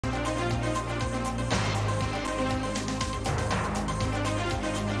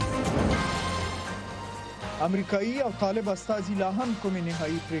امریکایي او طالب استازي لا هم کومې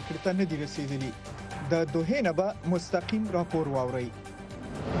نهایي پریکړې ته نه دي رسېدلي. د دوحې نه به مستقیم راپور واورئ.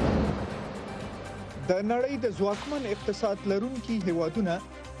 د نړۍ د ځواکمن اقتصاد لرونکي هیوادونه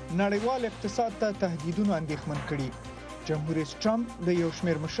نړیوال اقتصاد ته تهدیدونه اندېښمن کړي. جمهور رئیس ټرمپ د یو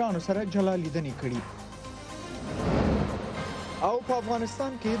شمېر مشرانو سره جلا لیدنې کړي. او په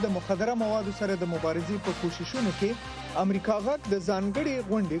افغانستان کې د مخدره موادو سره د مبارزې په کوششونو کې امریکا غږ د ځانګړې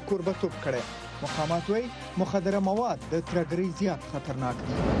غونډې کوربتوب کړی. مقامات وایي مخدره مواد د ترهګرۍ زیات خطرناک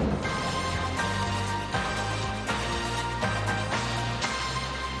دي.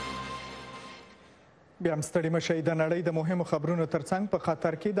 بیا هم ستړي مشئ. د نړۍ د مهمو خبرونو ترڅنګ په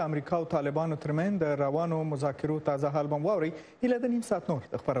قطر کې د امریکا او طالبانو ترمنځ د روانو مذاکرو تازه حال به واورئ. هیله د نیم ساعت نور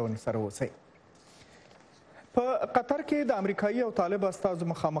د خپرونې سره اوسئ. په قطر کې د امریکایي او طالب استازو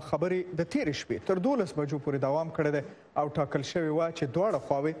مخامخ خبرې د تېرې شپې تر 12 بجو پورې دوام کړی دی او ټاکل شوې وه چې دواړه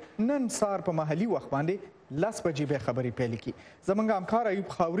خواوې نن سهار په محلي وخت باندې 10 بجې بیا خبرې پیل کړي. زموږ همکار ایوب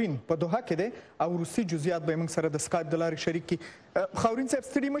خاورین په دوحه کې دی او روسي جزئیات به یې موږ سره د سکایپ د لارې شریک کړي. خاورین صاحب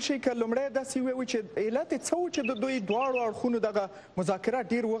ستړي مه شئ، که لومړی داسې ووایو چې علت یې څه و چې د دوی دواړو اړخونو دغه مذاکرات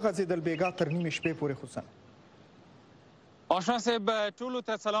ډېر وغځېدل بیګا تر نیمې شپې پورې خصوصا؟ آشنا صاحب ټولو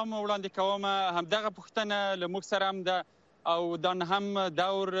ته سلام وړاندې کوم. همدغه پوښتنه له موږ سره هم ده او دا هم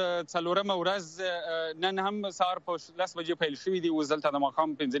دور څلورمه ورځ نن هم سهار په 10 بجې پیل شوي دي، اوس دلته د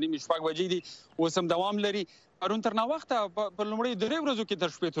ماښام 5:30 بجې دي، اوس هم دوام لري. پرون تر ناوخته په لومړیو 3 ورځو کې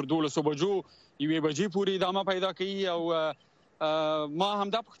تر شپې تر 12 بجو 1 بجې پورې ادامه پیدا کوي او ما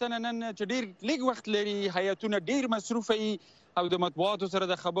همدا پوښتنه نن چې ډېر لږ وخت لري، هیئتونه ډېر مصروفه وي او د مطبوعاتو سره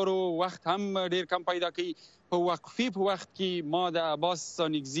د خبرو وخت هم ډېر کم پیدا کوي. په وقفې په وخت کې ما د عباس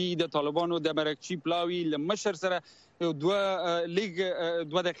سانګزي د طالبانو د مرکچي پلاوي له مشر سره دوه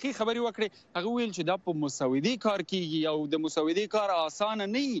دقیقې خبرې وکړې. هغه ویل چې دا په مسودې کار کیږي او د مسودې کار اسانه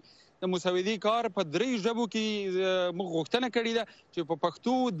نه وي. د مسودې کار په 3 ژبو کې موږ غوښتنه کړې ده چې په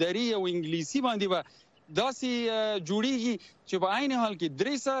پښتو، دري او انګلیسي باندې به داسې جوړیږي چې په عین حال کې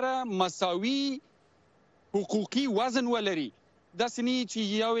 3 سره مساوي حقوقي وزن ولري. داسې نه چې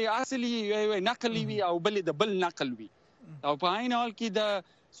یو اصلي یو نقلي وي او بل د بل نقل وي. او په عین حال کې د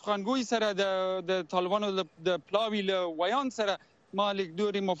سخنګوی سره د طالبانو د پلاوي له ویان سره ما لیک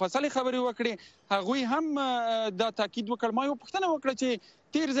دوري مفصلې خبرې وکړې. هغوی هم دا تاکید وکړ. ما یو پوښتنه وکړه چې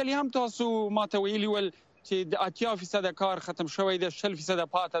تیر ځلې هم تاسو ماته ویلي ول چې د 80% کار ختم شوی دی،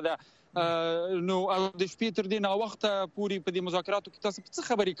 20% پاته ده، نو او د شپې تر دې ناوخته پورې په دې مذاکراتو کې تاسو څه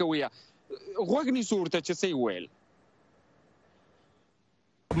خبرې کوئ؟ غوږ نیسو ورته چې څه یې وویل.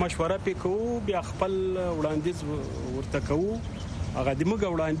 مشوره پې کوو، بیا خپل وړاندیز ورته کوو، هغه د موږ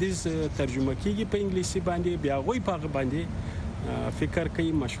وړاندیز ترجمه کیږي په انګلیسي باندې، بیا هغوی په هغه باندې فکر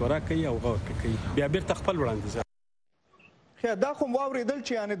کوي، مشوره کوي او غور کوي، بیا بیرته خپل وړاندیز. دا خو واورېدل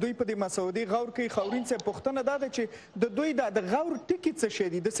چې یعنې دوی په دې مسودې غور کوي. خاورین صاحب پوښتنه دا ده چې د دوی د غور ټکي څه شی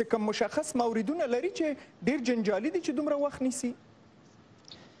دي؟ داسې کوم مشخص موردونه لري چې ډېر جنجالي دي چې دومره وخت نیسي؟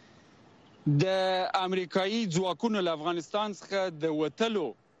 د امریکایي ځواکونو له افغانستان څخه د وتلو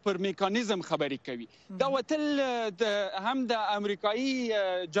پر میکانیزم خبرې کوي. دا وتل هم د امریکایي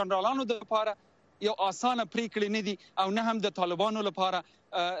جنرالانو لپاره یو اسانه پریکړې نه دي او نه هم د طالبانو لپاره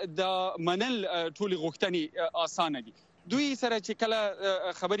د منل ټولې غوښتنې اسانه دي. دوی سره چې کله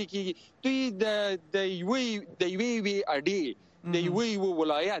خبرې کیږي، دوی د یوې اډې د یوې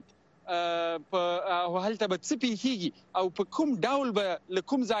ولایت هلته به څه پیښیږي او په کوم ډول به له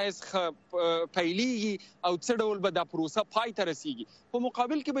کوم ځای څخه پیلیږي او څه ډول به دا پروسه پای ته رسیږي. په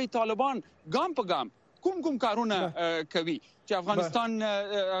مقابل کې به طالبان ګام په ګام کوم کارونه کوي چې افغانستان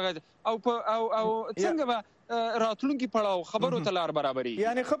او څنګه به راتلونکي پړاو خبرو ته لار برابري.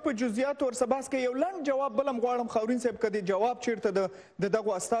 یعنی ښه په جزئیاتو ورڅه بحث کوي. یو لنډ جواب بل هم غواړم خاورین صاحب، که دې جواب چیرته د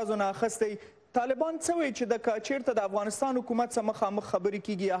دغو استازو نه اخیستی، طالبان څه وایي چې د چیرته د افغانستان حکومت سره مخامخ خبرې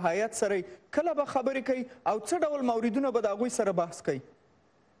کیږي یا هیات سره کله به خبرې کوي او څه ډول موردونه به د هغوی سره بحث کوي؟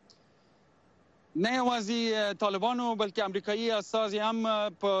 نه یوازې طالبانو بلکې امریکایي استازي هم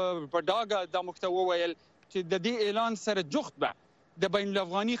په ډاګه دا موږ ته وویل چې د دې اعلان سره جفت به د بین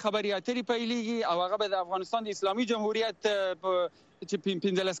الافغاني خبرې اترې پیلیږي او هغه به د افغانستان د اسلامي جمهوریت چې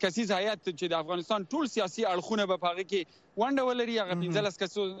 15 کسیز هیئت چې د افغانستان ټول سیاسي اړخونه به په هغې کې ونډه ولري، هغه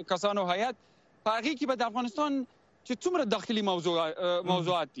 15 کسانو هیئت په هغې کې به د افغانستان چې څومره داخلي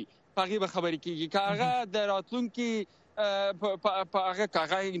موضوعات دي په هغې به خبرې کېږي. که هغه د راتلونکي په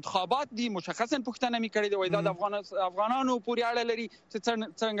هغه انتخابات دي، مشخصا پوښتنه مې کړې ده، وایي دا د افغانانو پورې اړه لري چې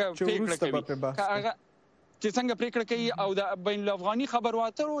څنګه پرېکړه کوي، چې څنګه پرېکړه کوي او د بین الافغاني خبرو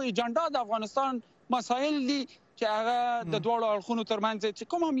اترو ایجنډا د افغانستان مسایل دي چې هغه د دواړو اړخونو ترمنځ چې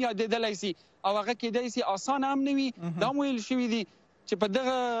کوم هم یادېدلی سي او هغه کېدای سي اسانه هم نه وي. دا هم ویل شوي دي چې په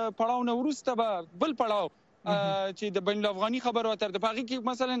دغه پړاو نه وروسته به بل پړاو چې د بین الافغاني خبرو اتر د پاغي کې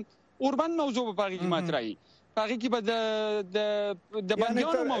مثلا اوربند موضوع په پاغي کې مطرحي پاغي کې به د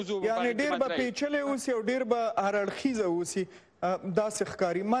بندیانو موضوع په یعنی ډیر به پیچلې اوسي او ډیر به هر اړخیزه اوسي داسې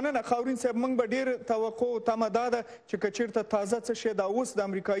ښکاري. مننه خاورین صاحب، موږ به ډیر توقع او تمه دا ده چې که چېرته تازه څه شی دا اوس د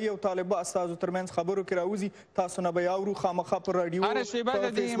امریکایي او طالبه استازو ترمنځ خبرو کې راوځي تاسو نه به یې اورو خامخا په راډیو په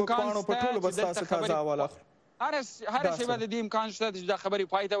فیسبوک پاڼو په ټولو به ستاسو تازه حواله اخلو. هر شیبه د دې امکان شته چې دا خبرې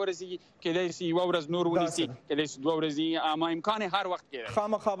پای ته ورسیږي، کېدای شي یوه ورځ نور ونیسي، کېدای شي 2 ورځې، اما امکان یې هر وخت کېدای.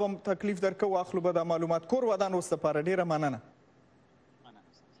 خامخا به تکلیف درکوو، اخلو به دا معلومات. کور ودان اوس دپاره ډېره مننه.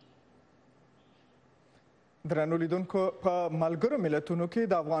 درنو لیدونکو، په ملګرو ملتونو کې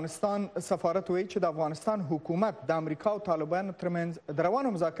د افغانستان سفارت وایي چې د افغانستان حکومت د امریکا او طالبانو ترمنځ د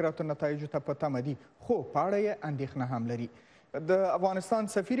روانو مذاکراتو نتایجو ته په تمه دي، خو په اړه یې اندېښنه هم لري. د افغانستان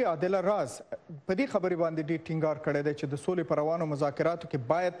سفیر عادله راز په دې خبرې باندې ډېر ټینګار کړی دی چې د سولې په روانو مذاکراتو کې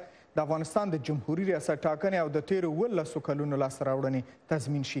باید د افغانستان د جمهوري ریاست ټاکنې او د تیرو 18 کلونو لاسته راوړنې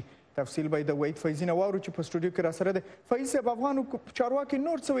تضمین شي. تفصیل به یې د وحید فیضي نه واورو چې په سټوډیو کې راسره دی. فیض صاحب، افغان چارواکي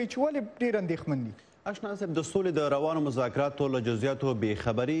نور څه وایي چې ولې ډېر اندېښمن دي؟ اشنا صاحب، د سولې د روانو مذاکراتو له جزئیاتو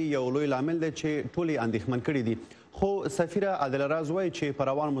بېخبري یو لوی لامل دی چې ټول یې اندېښمن کړي دي. خو سفیره عادله راز وایي چې په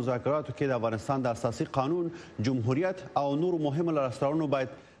روانو مذاکراتو کې د افغانستان د اساسي قانون، جمهوریت او نورو مهمو لاسته راوړنو باید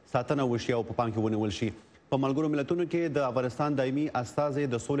ساتنه وشي او په پام کې ونیول شي. په ملګرو ملتونو کې د افغانستان دایمي استازی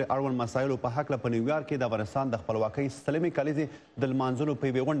د سولې اړوند مسایلو په هکله په نیویارک کې د افغانستان د خپلواکۍ 30مې کلیزې د لمانځلو په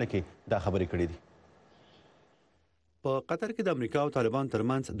یوې غونډه کې دا خبرې کړې دي. په قطر کې د امریکا او طالبان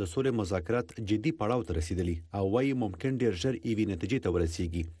ترمنځ د سولې مذاکرات جدي پړاو ته رسیدلي او وايي ممکن ډیر ژر ایوي نتیجې ته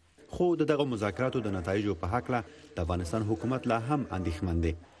ورسیږي. خو د دغه مذاکراتو د نتایجو په هکله د افغانستان حکومت لا هم اندېښمن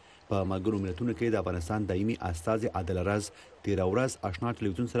دی. په ملګرو ملتونو کې د افغانستان دایمي استازی عادله راز تېره ورځ آشنا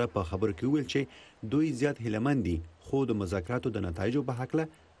ټلویزیون سره په خبرو کې وویل چې دوی زیات هیلهمند دي، خو د مذاکراتو د نتایجو په هکله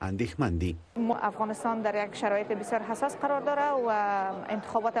اندېښمن دي. افغانستان در یک شرایط بسیار حساس قرار داره و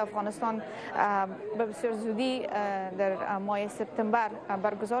انتخابات افغانستان به بسیار زودی در ماه سپتامبر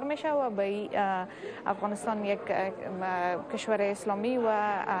برگزار میشه و به افغانستان یک کشور اسلامی و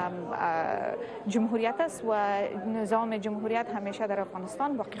جمهوریت است و نظام جمهوریت همیشه در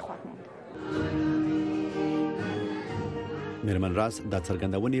افغانستان باقی خواهد ماند. میرمن راز دا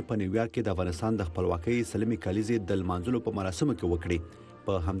څرګندونې په نیویارک کې د افغانستان د خپلواکۍ 30مې کلیزې د لمانځلو په مراسمو کې وکړې.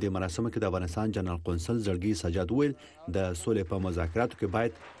 په همدې مراسمو کې د افغانستان جنرال قونسل زړګي سجاد ویل د سولې په مذاکراتو کې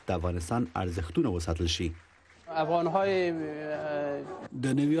باید د افغانستان ارزښتونه وساتل شي.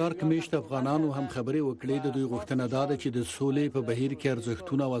 د نیویارک میشت افغانانو هم خبرې وکړې. د دوی غوښتنه دا ده چې د سولې په بهیر کې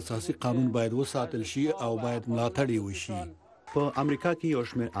ارزښتونه او اساسي قانون باید وساتل شي او باید ملاتړ یې وشي. په امریکا کې یو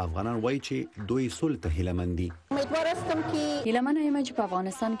شمېر افغانان وایي چې دوی سولې ته هیلهمند دي. هیلهمنه یم چې په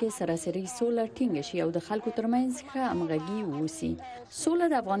افغانستان کې سراسري سوله ټینګه شي او د خلکو ترمنځ ښه همغږي ووسي. سوله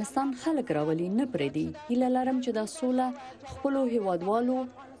د افغانستان خلک راولي، نه پرېږدي. هیله لرم چې دا سوله خپلو هیوادوالو،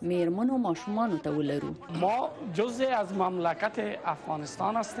 میرمنو، ماشومانو ته ولرو. ما جزء از مملکت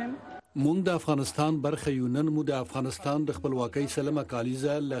افغانستان هستیم. مونږ د افغانستان برخه یو. نن مو د افغانستان د خپلواکۍ 30مه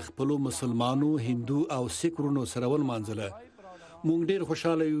کالیزه له خپلو مسلمانو، هندو او سیک ورونو سره ولمانځله. مونږ ډیر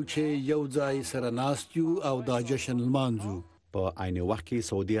خوشاله یو چې یو ځای سره ناست یو او دا جشن لمانځو. په عین وخت کې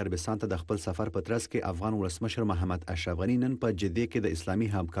سعودي عربستان ته د خپل سفر په ترڅ کې افغان ولسمشر محمد اشرف غني نن په جدې کې د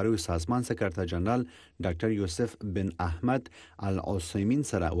اسلامي همکاریو سازمان سکرټر جنرال ډاکټر یوسف بن احمد العثیمین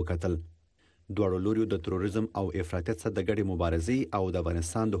سره وکتل. دواړو لوریو د تروریزم او افراطیت سره د ګډې مبارزې او د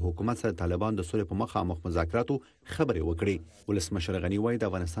افغانستان د حکومت سره طالبان د سولې په مخامخ مذاکراتو خبرې وکړې. ولسمشر غني وایي د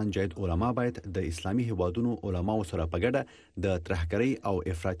افغانستان جید علما باید د اسلامي هیوادونو علماو سره په ګډه د ترهګرۍ او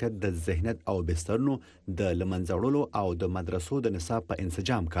افراطیت د ذهنیت او بسترونو د له منځه وړلو او د مدرسو د نصاب په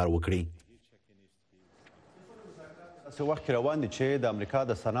انسجام کار وکړي. څه وخت روان دي چې د امریکا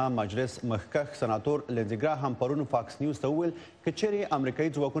د سنا مجلس مخکښ سناتور لینزي ګراهام پرون فاکس نیوز ته وویل که چیرې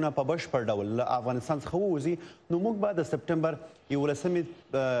امریکایي ځواکونه په بشپړ ډول له افغانستان څخه ووځي نو موږ به د سپټمبر 11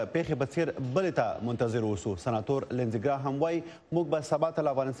 پیښې په څیر بلې ته منتظر اوسو. سناتور لینزي ګراهام وایي موږ به سبا ته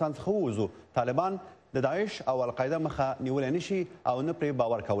له افغانستان څخه ووځو. طالبان د داعش او القاعده مخه نیولی نه شي او نه پرې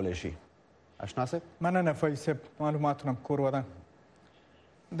باور کولی شي. اشنا صاحب، مننه فیض صاحب، معلوماتونه کور ودان.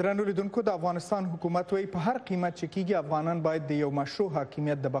 درنو لیدونکو، د افغانستان حکومت وایي په هر قیمت چې کیږي افغانان باید د یو مشروع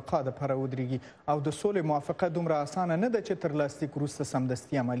حاکمیت د بقا دپاره ودرېږي او د سولې موافقه دومره اسانه نه ده چې تر لاسلیک وروسته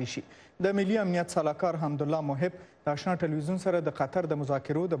سمدستي عملي شي. د ملي امنیت سلاکار حمدالله محب د آشنا ټلویزیون سره د قطر د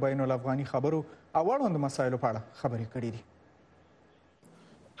مذاکرو د بین الافغاني خبرو او اړوندو مسایلو په اړه خبرې کړې دي.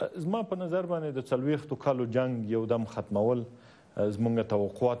 زما په نظر باندې د 40 کالو جنگ یو دم ختمول زمونږ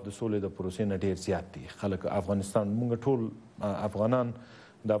توقعات د سولې د پروسې نه ډېر زیات دي. خلک افغانستان، مونږ ټول افغانان،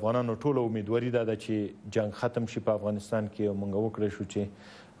 د افغانانو ټوله امیدواري دا ده چې جنگ ختم شي په افغانستان کې او موږ وکړی شو چې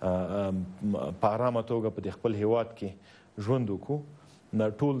په ارامه توګه په خپل هیواد کې ژوند وکړو.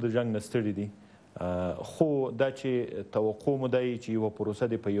 ټول د جنګ نه ستړي دي، خو دا چې توقع مو دی چې یوه پروسه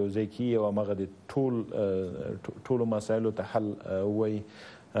دې په یو ځای کېږي او همغه د ټولو مسایلو ته حل ووایي،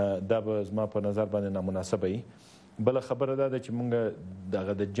 دا به زما په نظر باندې نامناسبه وي. بله خبره دا ده چې موږ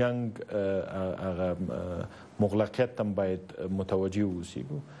دغه د جنګ هغه مغلقیت ته باید متوجه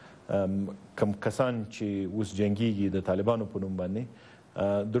واوسیږو. کم کسان چې اوس جنګیږي د طالبانو په نوم باندې،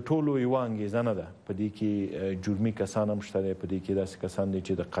 د ټولو یوه انګیزه نه ده. په دې کې جرمي کسان هم شته دی، په دې کې داسې کسان دي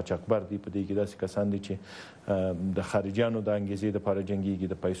چې د قاچاقبر دي، په دې کې داسې کسان دي چې د خارجیانو د انګیزې دپاره جنګیږي،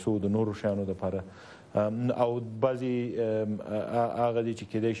 د پیسو د نورو شیانو دپاره، او بعضې هغه دي چې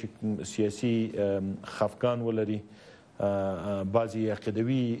کیدای شي سیاسي خفګان ولري، بعضې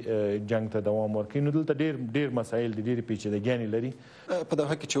عقیدوي جنګ ته دوام ورکوي. نو دلته ډېر مسایل دي، ډېرې پیچیدګیانې لري. په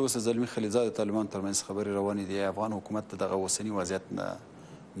دغه کې چې اوس زلمي خلیلزاد د طالبانو ترمنځ خبرې روانې دي، افغان حکومت ته دغه اوسني وضعیت نه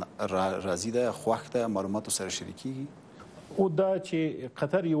راضي ده، خوښ ده، معلوماتو سره شریکېږي؟ او دا چې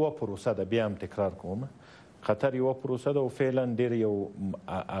قطر یوه پروسه ده، بیا هم تکرار کوم، قطر یوه پروسه ده او فعلا ډېر یو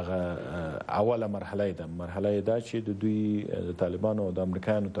هغه اوله مرحله ده. مرحله یې دا چې د دوی د طالبانو او د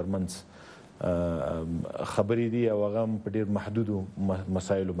امریکایانو ترمنځ خبرې دي او هغه هم په ډېر محدودو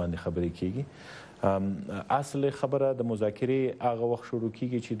مسایلو باندې خبرې کېږي. اصل خبره د مذاکرې هغه وخت شروع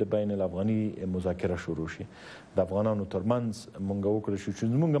کېږي چې د بین الافغاني مذاکره شروع شي. د افغانانو ترمنځ موږ وکړی شو چې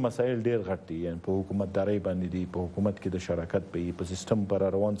زموږ مسایل ډېر غټ دي، یعنې په حکومتدارۍ باندې دي، په حکومت کې د شراکت په سیستم، پر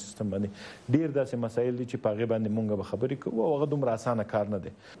روان سیستم باندې ډېر داسې مسایل دي چې په هغې باندې موږ به خبرې کوو او هغه دومره اسانه کار نه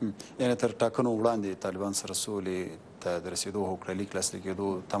دی. یعنې تر ټاکنو وړاندې طالبان سره سولې ته د رسېدو هوکړلیک لاسلیک کېدو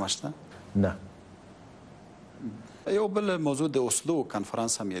تمه شته؟ نه. یو بل موضوع د اوسلو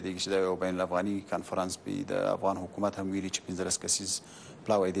کنفرانس هم یادېږي چې دا یو بین الافغاني کنفرانس وي. د افغان حکومت هم ویلي چې 15 کسیز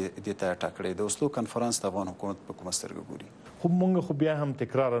پلاوی دې ته ټاکلی. د اوسلو کنفرانس د افغان حکومت په کومه سترګه ګوري؟ خو موږ خو بیا هم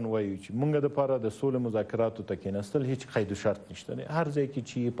تکرارا وایو چې موږ دپاره د سولې مذاکراتو ته کېناستل هیڅ قید و شرط نشته دی. هر ځای کې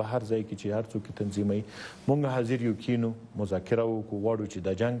چې په هر ځای کې چې هر څوک تنظیموي، موږ حاضر یو، کینو، مذاکره وکړو، غواړو چې د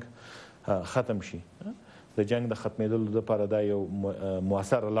جنګ ختم شي. د جنګ د ختمېدلو دپاره دا یو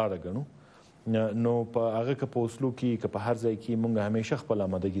مؤثره لاره ګڼو. نو په هغه که په اوسلو کې که په هر ځای کې موږ همیشه خپل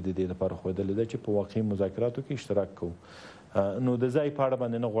آمادګي د دې لپاره ښودلې ده چې په واقعي مذاکراتو کې اشتراک کوو. نو د ځای په اړه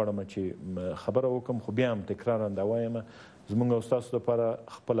باندې نه غواړم چې خبره وکړم، خو بیا هم تکرارا دا وایم زموږ او ستاسو لپاره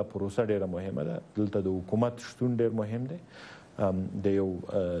خپله پروسه ډېره مهمه ده. دلته د حکومت شتون ډېر مهم دی،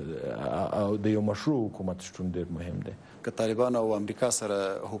 د یو مشروع حکومت شتون ډېر مهم دی. که طالبان او امریکا سره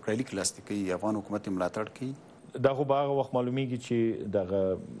هوکړلیک لاسلیک کوي، افغان حکومت یې ملاتړ کوي؟ دا خو به هغه وخت معلومیږي چې دغه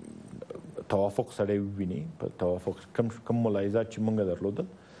توافق سړی وویني. په توافق کم ملاحظات چې موږ درلودل،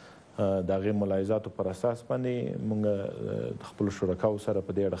 د هغې ملاحظاتو پر اساس باندې موږ د خپلو شرکاو سره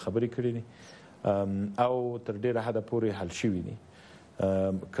په دې اړه خبرې کړې دي او تر ډېره حده پورې حل شوي دي.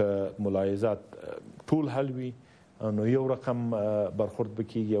 که ملاحظات ټول حل وي نو یو رقم برخورد به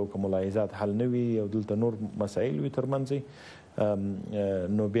کېږي، او که ملاحظات حل نه وي او دلته نور مسایل وي ترمنځ،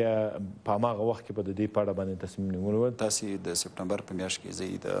 نو بیا په هماغه وخت کې به د دې په اړه باندې تصمیم نیول. تاسې د سپټمبر په میاشت کې ځئ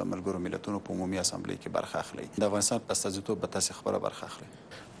د ملګرو ملتونو په عمومي اسامبلې کې برخه اخلئ. د افغانستان په استازیتوب به تاسې خپله برخه اخلئ؟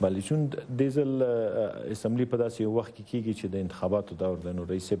 بله، چون دې ځل اسمبلي په داسې یو وخت کې کېږي چې د انتخاباتو دور دی، نو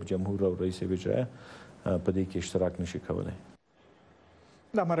رئیس جمهور او رئیس اجرایه په دې کې اشتراک نشي کولی.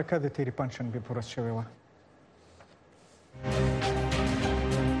 دا مرکه د تېرې پنجشنبې په ورځ شوې وه.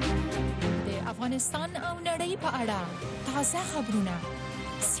 افغانستان او نړۍ په اړه تازه خبرونه،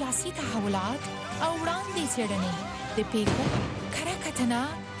 سیاسي تحولات او وړاندې څېړنې، د پیښو کره کتنه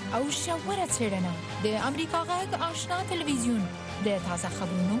او ژوره څېړنه، د امریکا غږ آشنا تلویزیون د تازه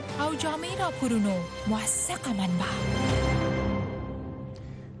خبرونو او جامع راپورونو موثقه منبع.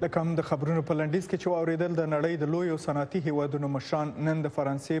 لکه هم د خبرونو په لنډیز کې چې واورېدل، د نړۍ د لویو صنعتي هیوادونو مشران نن د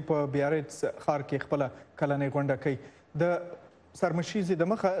فرانسې په بیاریټس ښار کې خپله کلنۍ غونډه کوي. د سرمشیزې د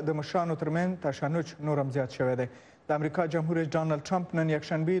مخه د مشرانو ترمنځ تشنج نور هم زیات شوی دی. د امریکا جمهور رئیس ډانلډ ټرمپ نن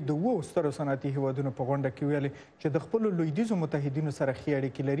یکشنبې د 2 سترو صنعتي هیوادونو په غونډه کې ویلي چې د خپلو لویدیځو متحدینو سره ښې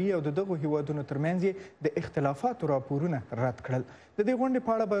اړیکې لري او د دغو هیوادونو ترمنځ یې د اختلافاتو راپورونه رد کړل. د دې غونډې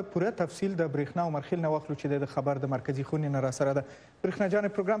په اړه به پوره تفصیل د برېښنا او مرخیل نه واخلو چې د خبر د مرکزي خونې نه راسره ده. برېښنا جانې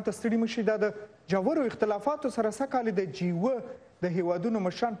پروګرام ته ستړي مه شئ. دا د ژورو اختلافاتو سره سږکال د جیوه د هیوادونو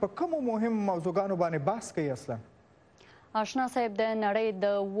مشران په کومو مهمو موضوعګانو باندې بحث کوي؟ اصلا آشنا صاحب د نړۍ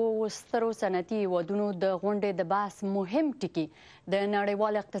د 2 سترو صنعتي هیوادونو د غونډې د بحث مهم ټکي د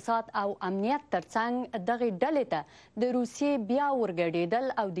نړیوال اقتصاد او امنیت ترڅنګ دغه ډلې ته د روسیې بیا ورګډېدل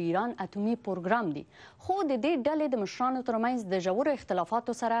او د ایران اټومي پروګرام دی خو د دې ډلې د مشرانو ترمنځ د ژورو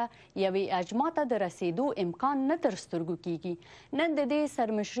اختلافاتو سره یوې اجماع ته د رسیدو امکان نه تر سترګو کیږي نن د دې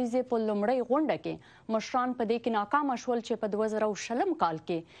سرمشریزې په لومړۍ غونډه کې مشران په دې کې ناکام شول چې په 2020 کال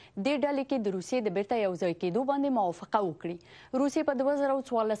کې د ډلې کې د روسیې د بیرته یوځای کېدو باندې موافقه روسیې په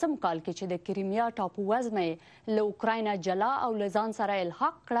 2014 کال کې چې د کریمیا ټاپو وزمه له اوکراینا جلا او له ځان سره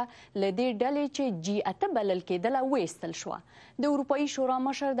الحاق کړه له دې ډلې چې G8 بلل کېدله ویستل شوه د اروپایي شورا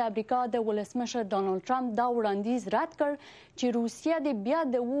مشر د امریکا د ولسمشر ډانلډ ټرمپ دا وړاندیز رد کړ چې روسیه د بیا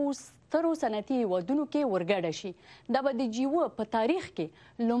د 2 سترو صنعتي هیوادونو کې ورګډه شي دا به د G8 په تاریخ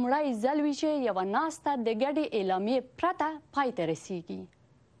کې لومړی ځل وي چې یوه ناسته د ګډې اعلامیې پرته پای ته رسیږي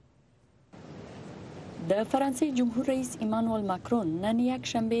د فرانسې جمهور رئیس ایمانوئل ماکرون نن یک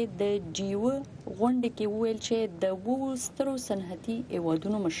شنبه د G8 غونډې کې وویل چې د 2 سترو صنعتي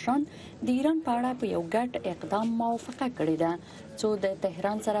هیوادونو مشران د ایران په اړه په یو ګډ اقدام موافقه کړې ده څو د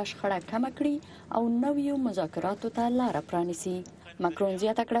تهران سره شخړه کمه کړي او نویو مذاکراتو ته لاره پرانیسي ماکرون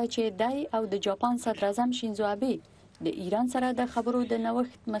زیاته کړه چې دی او د جاپان صدر اعظم شینزو آبه د ایران سره د خبرو د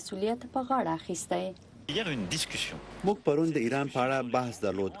نوښت مسؤلیت په غاړه اخیستی موږ پرون د ایران په اړه بحث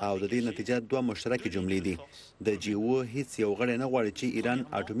درلود او د دې نتیجه 2 مشترکې جملې دي د G8 هیڅ یو غړی نه غواړي چې ایران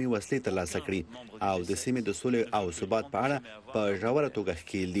اټومي وسلې ترلاسه کړي او د سیمې د سولې او ثبات په اړه په ژوره توګه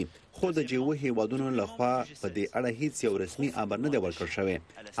ښکېل دي خو د G8 هیوادونو لخوا په دې اړه هیڅ یو رسمي امر نه دی ورکړل شوی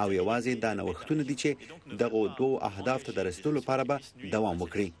او یوازې دا نوښتونه دي چې دغه 2 اهداف ته د رسیدو لپاره به دوام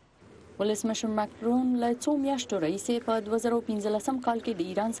وکړي ولسمشر ماکرون له څو میاشتو راهیسې په 2015 کال کې د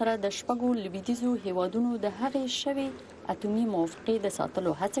ایران سره د شپږو لویدیځو هیوادونو د هغې شوې اټومي موافقې د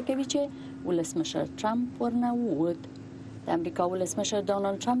ساتلو هڅه کوي چې ولسمشر ټرمپ ورنه ووت د امریکا ولسمشر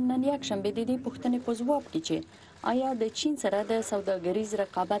ډانلډ ټرمپ نن یک شنبه د دې پوښتنې په ځواب کې چې آیا د چین سره د سوداګریز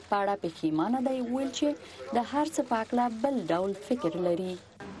رقابت په اړه پښیمانه دی ویل چې د هر څه په اړه بل ډول فکر لري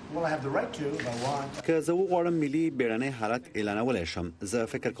که زه وغواړم ملي بیړنی حالت اعلانولی شم زه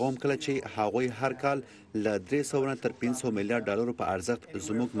فکر کوم کله چې هغوی هر کال له 300 نه تر 500 میلیارډ ډالرو په ارزښت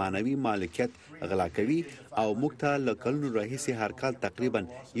زموږ معنوي مالکیت غلا کوي او موږ ته له کلونو راهیسې هر کال تقریبا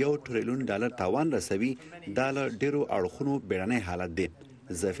 $1 ټریلیون تاوان رسوي دا له ډیرو اړخونو بیړنی حالت دی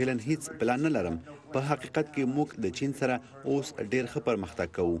زه فعلا هیڅ پلان نه لرم په حقیقت کې موږ د چین سره اوس ډیر ښه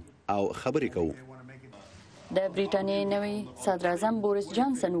پرمختګ کوو او خبرې کوو د بریټانیې نوی صدر اعظم بوریس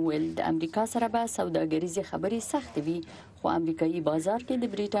جانسن ویل د امریکا سره به سوداګریزې خبرې سخت وي خو امریکایي بازار کې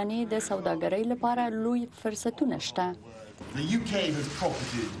د بریټانیې د سوداګرۍ لپاره لوی فرصتونه شته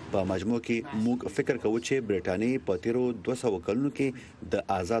په مجموع کې موږ فکر کوو چې بریټانیې په تیرو 200 کلونو کې د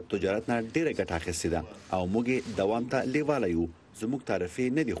آزاد تجارت نه ډیره ګټه اخیستې ده او موږ دوام ته لیواله یو زموږ تعرفې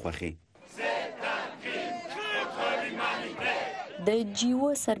نه دي خوښې د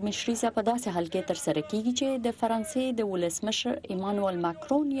G8 سرمشریزه په داسې حال کې ترسره کیږي چې د فرانسې د ولسمشر ایمانوئل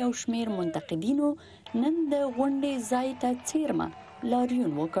ماکرون یو شمیر منتقدینو نن د غونډې ځای ته څیرمه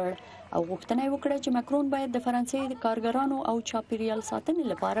لاریون وکړ او غوښتنه یې وکړه چې ماکرون باید د فرانسې د کارګرانو او چاپیریال ساتنې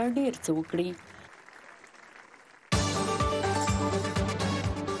لپاره ډیر څه وکړي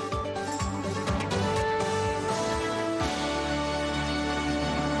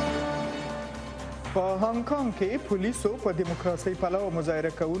په هانګ کانګ کې پولیسو په دیموکراسي پلوه مظاهره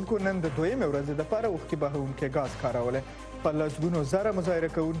کوونکو نن د دویمې ورځې لپاره اوښکې بهونکي ګاز کارولی په لسګونو زره مظاهره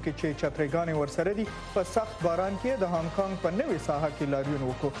کوونکي چې چترګانې ورسره دي په سخت باران کې د هانګ کانګ په نوې ساحه کې لاریون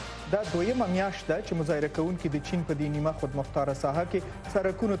وکړو دا دویمه میاشت ده چې مظاهره کوونکي د چین په دې نیمه خودمختاره ساحه کې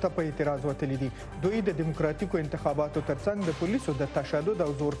سړکونو ته په اعتراض وتلي دي دوی د دیموکراتیکو انتخاباتو ترڅنګ د پولیسو د تشدد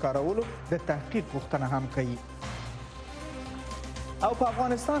او زور کارولو د تحقیق غوښتنه هم کوي او په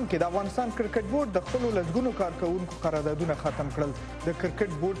افغانستان کې د افغانستان کرکټ بورډ د خپلو لسګونو کارکوونکو قراردادونه ختم کړل د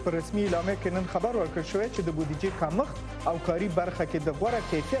کرکټ بورډ په رسمي اعلامیه کې نن خبر ورکړل شوی چې د بودیجې کمښت او کاري برخه کې د غوره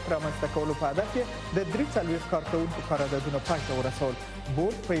کیفیت رامنځته کولو په هدف یې د 43 کارکوونکو قراردادونه پای ته ورسول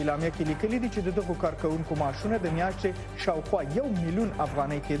بورډ په اعلامیه کې لیکلي دي چې د دغو کارکوونکو معاشونه د میاشتې شاوخوا 1 میلیون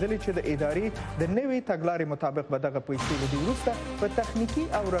افغانۍ کېدلې چې د ادارې د نوې تګلارې مطابق به دغه پیسې له دې وروسته په تخنیکي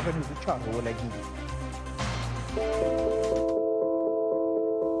او رغنیزو چارو ولګېږي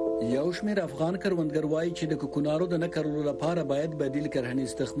یو شمېر افغان کروندګر وایي چې د کوکنارو د نه کرلو لپاره باید بدیل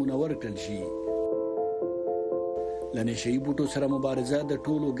کرهنیز تخمونه ورکړل شي له نشهیي بوټو سره مبارزه د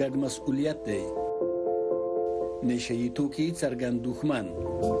ټولو ګډ مسؤلیت دی نشهیي توکي څرګند دښمن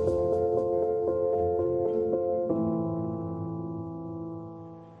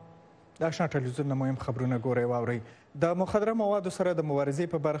د آشنا ټلویزیون نه مهم خبرونه ګورئ واورئ د مخدره موادو سره د مبارزې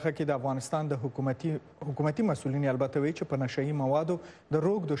په برخه کې د افغانستان د حکومتي مسؤلین البته وایي چې په نشهیي موادو د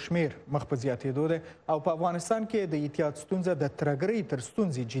روږدو شمیر مخ په زیاتېدو دی او په افغانستان کې د احتیاط ستونزه د ترګرۍ تر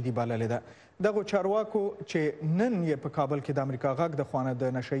ستونزې جدي بللې ده. دغو چارواکو چې نن یې په کابل کې د امریکا غږ د خوا نه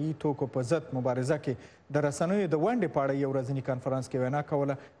د نشهیي توکو په ضد مبارزه کې د رسنیو د ونډې په اړه یو ورځني کنفرانس کې وینا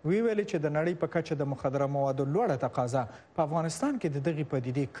کوله. ویلې چې د نړۍ په کچه د مخدره موادو لوړه تقاضا په افغانستان کې د دغې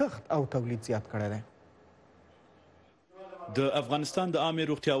پدیدې کښت او تولید زیات کړی دی. د افغانستان د عامه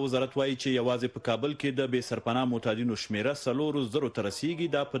روغتیا وزارت وایي چې یوازې په کابل کې د بې سرپناه معتادینو شمیره 4,000 ته رسیږي.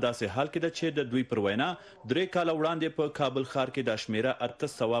 دا په داسې حال کې ده چې د دوی پر وینا 3 کاله وړاندې په کابل ښار کې د شمیره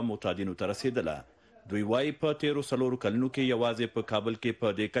 800 معتادینو ته رسیدله. دوی وایي په تیرو 4 کلونو کې یوازې په کابل کې په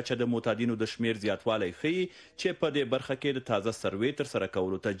دې کچه د معتادینو د شمیر زیاتوالی ښیي چې په دې برخه کې د تازه سروې ترسره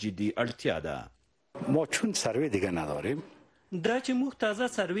کولو ته جدي اړتیا ده. ما چون سروې دیگه نداریم دا چې موږ تازه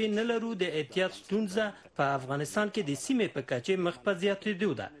سروې نه لرو د احتیاط ستونزه په افغانستان کې د سیمې په کچې مخ په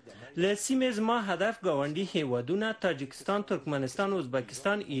زیاتېدو ده. له سیمې زما هدف ګاونډي هیوادونه تاجکستان، ترکمنستان،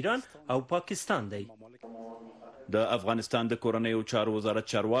 ازبکستان، ایران او پاکستان دی. د افغانستان د کورنیو چارو وزارت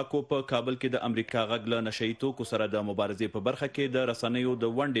چارواکو په کابل کې د امریکا غږ له نشهیي توکو سره د مبارزې په برخه کې د رسنیو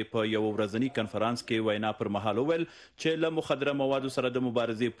د ونډې په یو ورځني کنفرانس کې وینا پر مهال وویل چې له مخدره موادو سره د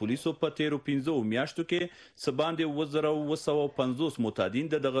مبارزې پولیسو په تیرو 15 میاشتو کې څه باندې 2,250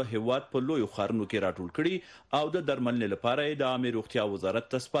 معتادین دغه هیواد په لویو ښارونو کې راټول کړي او د درملنې لپاره یې د عامه روغتیا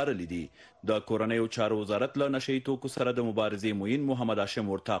وزارت ته سپارلي دي. د کورنیو چارو وزارت له نشهیي توکو سره د مبارزې معین محمد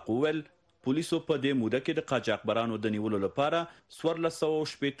هاشم ورتاق وویل پولیسو په دې موده کې د قاچاقبرانو د نیولو لپاره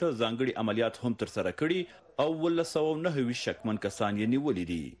 1460 ځانګړي عملیات هم ترسره کړي او 1929 شکمن کسان یې نیولي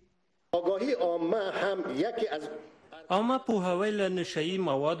دي. آگاهی عامه هم یکی از عامه پوهاوی له نشهیي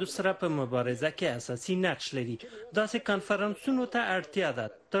موادو سره په مبارزه کې اساسي نقش لري. داسې کنفرانسونو ته اړتیا ده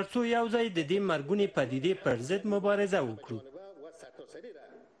ترڅو یو ځای د دې مرګونې پدیدې پر ضد مبارزه وکړو.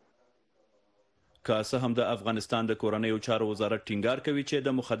 که څه هم د افغانستان د کورنیو چارو وزارت ټینګار کوي چې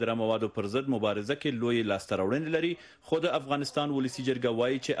د مخدره موادو پر ضد مبارزه کې لوی لاسته راوړنې لري، خو د افغانستان ولسي جرګه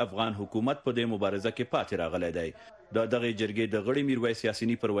وایي چې افغان حکومت په دې مبارزه کې پاتې راغلی دی. د دغې جرګې د غړي میرویس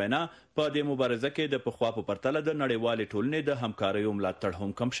یاسیني پر وینا په دې مبارزه کې د پخوا په پرتله د نړیوالې ټولنې د همکاریو ملاتړ هم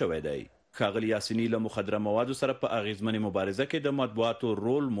کم شوی دی. ښاغلي یاسیني له مخدره موادو سره په اغیزمنې مبارزه کې د مطبوعاتو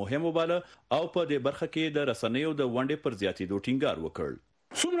رول مهم وباله او په دې برخه کې د رسنیو د ونډې پر زیاتېدو ټینګار وکړ.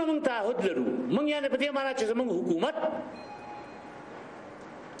 څومره موږ تعهد لرو، موږ یعنې په دې معنا چې زموږ حکومت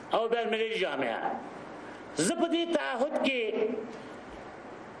او بین المللي جامعه زه په دې تعهد کې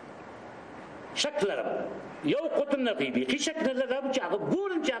شک لرم، یو قطن نه بیخي شک نه لرم چې هغه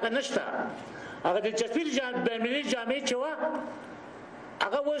ګورم چې هغه نشته. هغه دلچسپي بین المللي جامعې چې وه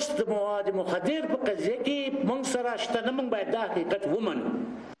هغه اوس د مواد مخدر په قضیه کې موږ سره شته نه، موږ باید دا حقیقت ومنو.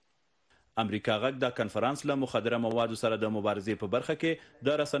 امریکا غږ د کنفرانس له مخدره موادو سره د مبارزې په برخه کې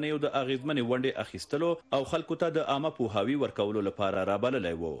د رسنیو د اغیزمنې ونډې اخیستلو او خلکو ته د عامه پوهاوي ورکولو لپاره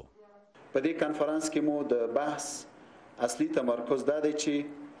رابللی و. په دې کنفرانس کې مو د بحث اصلي تمرکز دا دی چې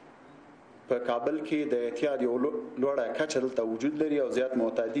په کابل کې د احتیاط یو لوړه کچه دلته وجود لري او زیات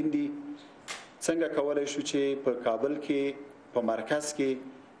معتادین دي. څنګه کولی شو چې په کابل کې په مرکز کې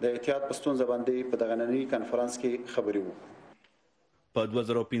د احتیاط په ستونزه باندې په دغه ننني کنفرانس کې خبرې وکړو. په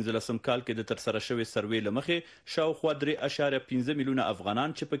 2015 کال کې د ترسره شوې سروې له مخې شاوخوا 3.5 میلیونه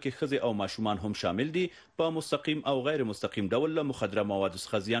افغانان چې پکې ښځې او ماشومان هم شامل دي په مستقیم او غیر مستقیم ډول له مخدره موادو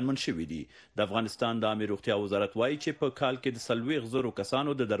څخه زیانمن شوي دي. د افغانستان د عامه روغتیا وزارت وایي چې په کال کې د 40,000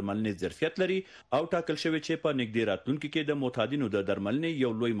 کسانو د درملنې ظرفیت لري او ټاکل شوی چې په نږدې راتلونکي کې د معتادینو د درملنې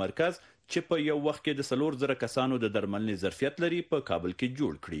یو لوی مرکز چې په یو وخت کې د 4,000 کسانو د درملنې ظرفیت لري په کابل کې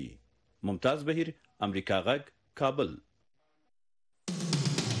جوړ کړي. ممتاز بهیر، امریکا غږ، کابل.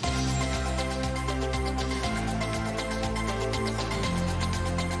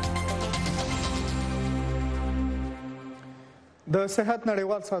 د صحت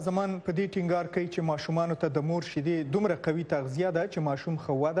نړیوال سازمان په دې ټینګار کوي چې ماشومانو ته د مور شیدې دومره قوي تغذیه ده چې ماشوم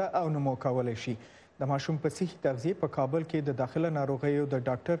ښه وده او نمو کولی شي. د ماشوم په صحي تغذیې په کابل کې د داخله ناروغیو د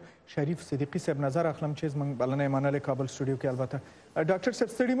ډاکټر شریف صدیقي صاحب نظر اخلم چې زموږ بلنه یې منلې کابل سټوډیو کې. البته ډاکټر صاحب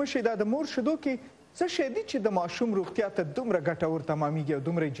ستړي مه شئ، دا د مور شیدو کې څه شی دي چې د ماشوم روغتیا ته دومره ګټور تمامیږي او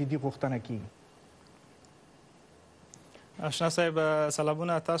دومره جدي غوښتنه کیږي؟ آشنا صاحب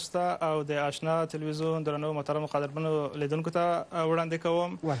سلامونه تاسو ته او د آشنا تلویزیون درنو محترمو قدرمنو لیدونکو ته وړاندې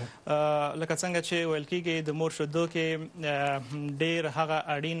کوم. لکه څنګه چې ویل کېږي د مور شیدو کې ډېر هغه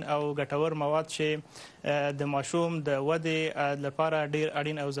اړین او ګټور مواد چې د ماشوم د ودې لپاره ډېر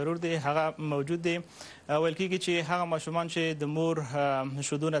اړین او ضرور دی هغه موجود دی. ویل کېږي چې هغه ماشومان چې د مور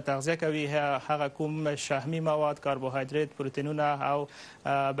شیدو نه تغذیه کوي هغه کوم شحمي مواد، کاربوهایدریت، پروتینونه او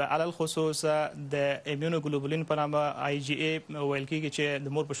علی الخصوص د ایمیونوګلوبولین په نامه IgA ویل کېږي چې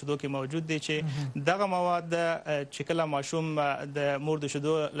د مور په شیدو کې موجود دي، چې دغه مواد چې کله ماشوم د مور د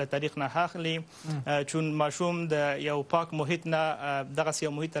شیدو له طریق نه اخلي، چون ماشوم د یو پاک محیط نه دغسې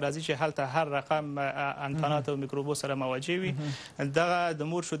یو محیط ته راځي چې هلته هر رقم انتانات او میکروبو سره مواجه وي. دغه د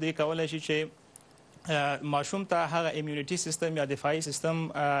مور شیدې کولی شي چې ماشوم ته هغه ایمیونیټي سیستم یا دفاعي سیستم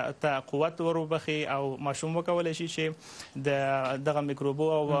ته قوت وربخي او ماشوم وکولی شي چې دغه میکروبو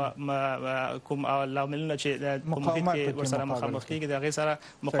او کوم لاملونه چې په محیط کې ورسره مخامخ کېږي د هغې سره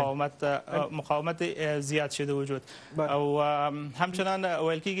مقاومت زیات شي د وجود. او همچنان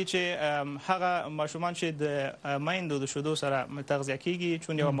ویل کېږي چې هغه ماشومان چې د میندو د شیدو سره تغذیه کېږي،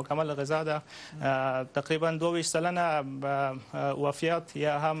 چون یوه مکمل غذا ده، تقریبا 22% وفیات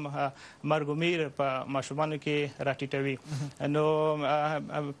یا هم مرګ و میر په ماشومانو کې راټیټوي. نو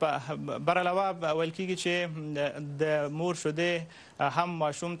بر علاوه ویل کېږي چې د مور شیدې هم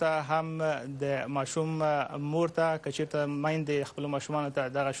ماشوم ته هم د ماشوم مور ته که چېرته میندې خپلو ماشومانو ته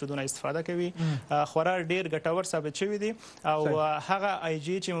دغه شیدو نه استفاده کوي خورا ډېر ګټور ثابت شوي دي. او هغه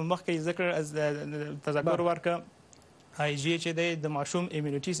IgA چې مخکې تذکر ورکړه، IgA چې دی د ماشوم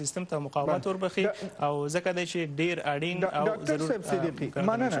ایمیونیټي سیستم ته مقاومت وربخي او ځکه دی چې ډېر اړین او ضرور. ډاکټر صاحب صدیقي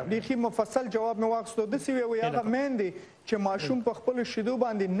مننه، بیخي مفصل جواب مې واخیستو. داسې وی هغه میندې چې ماشوم په خپلو شیدو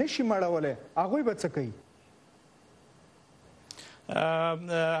باندې نشي مړولی هغوی به څه کوي؟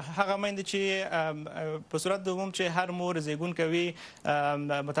 هغه میندې چې په صورت دوم چې هر مور زیږون کوي،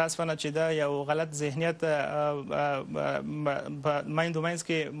 متاسفانه چې دا یو غلط ذهنیت په میندو منځ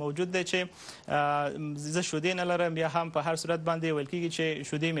کې موجود دی چې زه شیدې نه لرم، یا هم په هر صورت باندې ویل کېږي چې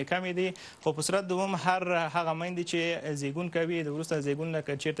شیدې مې کمې دي. خو په صورت دوم هر هغه میندې چې زیږون کوي، د وروسته زیږون نه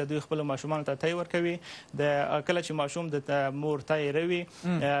که چېرته دوی خپلو ماشومانو ته تی ورکوي، کله چې ماشوم د مور تی روي،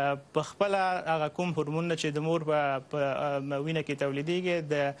 په خپله هغه کوم هورمونونه چې د مور په وینه کې تولیدیږي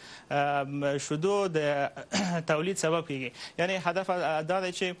د شیدو د تولید سبب کیږي. یعنی هدف دا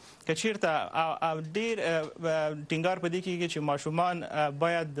دی چې که چېرته ډېر ټینګار په دې کېږي چې ماشومان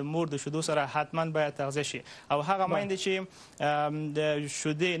باید د مور د شیدو سره حتما باید تغذیه شي. او هغه میندې چې د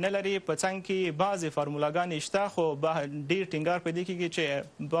شیدې نه لري په څنګ کې بعضې فارمولاګانې شته، خو ډېر ټینګار په دې کېږي چې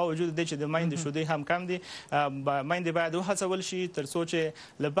با وجود دی چې د میندې شیدې هم کم دي، میندې باید وهڅول شي تر څو چې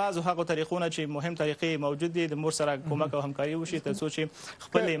له بعضو هغو طریقو نه چې مهم طریقې موجود دي د مور سره کومک او همکاري وشي تر څو چې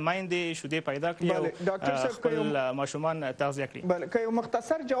خپلې میندې شیدې پیدا کړي او خپل ماشومان تغذیه کړي. بله، که یو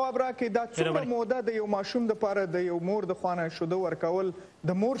مختصر جواب راکړي، دا څومره موده د یو ماشوم دپاره د یو مور د خوا نه شیدو ورکول،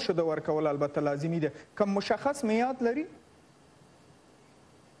 د مور شیدو ورکول البته لازمي ده، کوم مشخص میعاد لري؟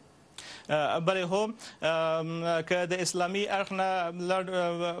 بله هو، که د اسلامي اړخ نه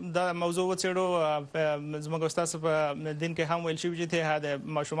دا موضوع وڅېړو، زموږ ستاسو په دین کې هم ویل شوي چې د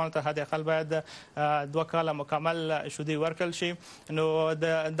ماشومانو ته حد اقل باید 2 کاله مکمل شیدې ورکړل شي. نو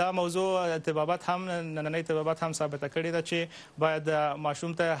دا موضوع طبابت هم نننۍ طبابت هم ثابته کړې ده چې باید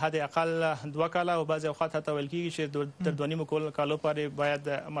ماشوم ته حد اقل 2 کاله او بعضې اوقات حتی ویل کېږي چې تر 2.5 کالو پورې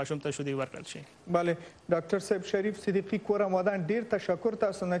باید ماشوم ته شیدې ورکړل شي. بله، ډاکټر صاحب شریف صدیقي کورم ودان، ډېر تشکر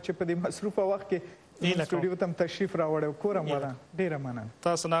تاسو نه چې په دې مصروفه وخت کې سټوډیو ته تشریف راوړی. کورم ودان، ډېره مننه.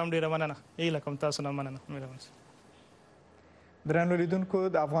 تاسو نه هم ډېره مننه. هیله کوم تاسو نه مننه. درنو لیدونکو،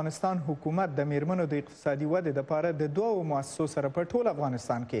 د افغانستان حکومت د میرمنو د اقتصادي ودې لپاره د 2 مؤسسو سره په ټول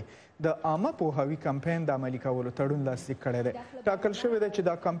افغانستان کې د عامه پوهاوي کمپاین د عملي کولو تړون لاسلیک کړی دی. ټاکل شوی دی چې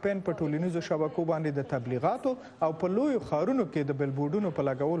دا کمپاین په ټولنیزو شبکو باندې د تبلیغاتو او په لویو ښارونو کې د بیلبورډونو په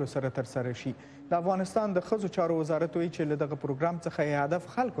لګولو سره ترسره شي. د افغانستان د ښځو چارو وزارت وایي چې له دغه پروګرام څخه یې هدف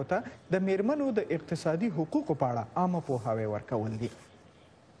خلکو ته د میرمنو د اقتصادي حقوقو په اړه عامه پوهاوی ورکول دي.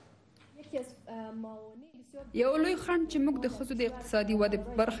 یو لوی خنډ چې موږ د ښځو د اقتصادي ودې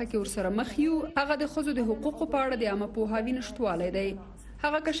په برخه کې ورسره مخ یو، هغه د ښځو د حقوقو په اړه د عامه پوهاوي نشتوالی دی.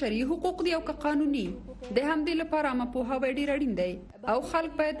 هغه که شرعي حقوق دي او که قانوني، د همدې لپاره عامه پوهاوی ډېر اړین دی او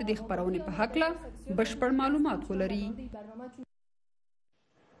خلک باید د دې خپرونې په هکله بشپړ معلومات ولري.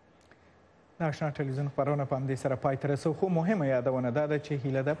 د آشنا ټلویزیون خبرونه په همدې سره پای ته رسو، خو مهمه یادونه دا ده چې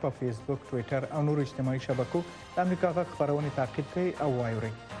هیله ده په فیسبوک، ټویټر او نورو اجتماعي شبکو د امریکا غږ خپرونې تعقیب کړئ او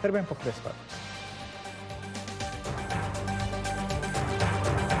واورئ. تر بیا په خدای سپارم.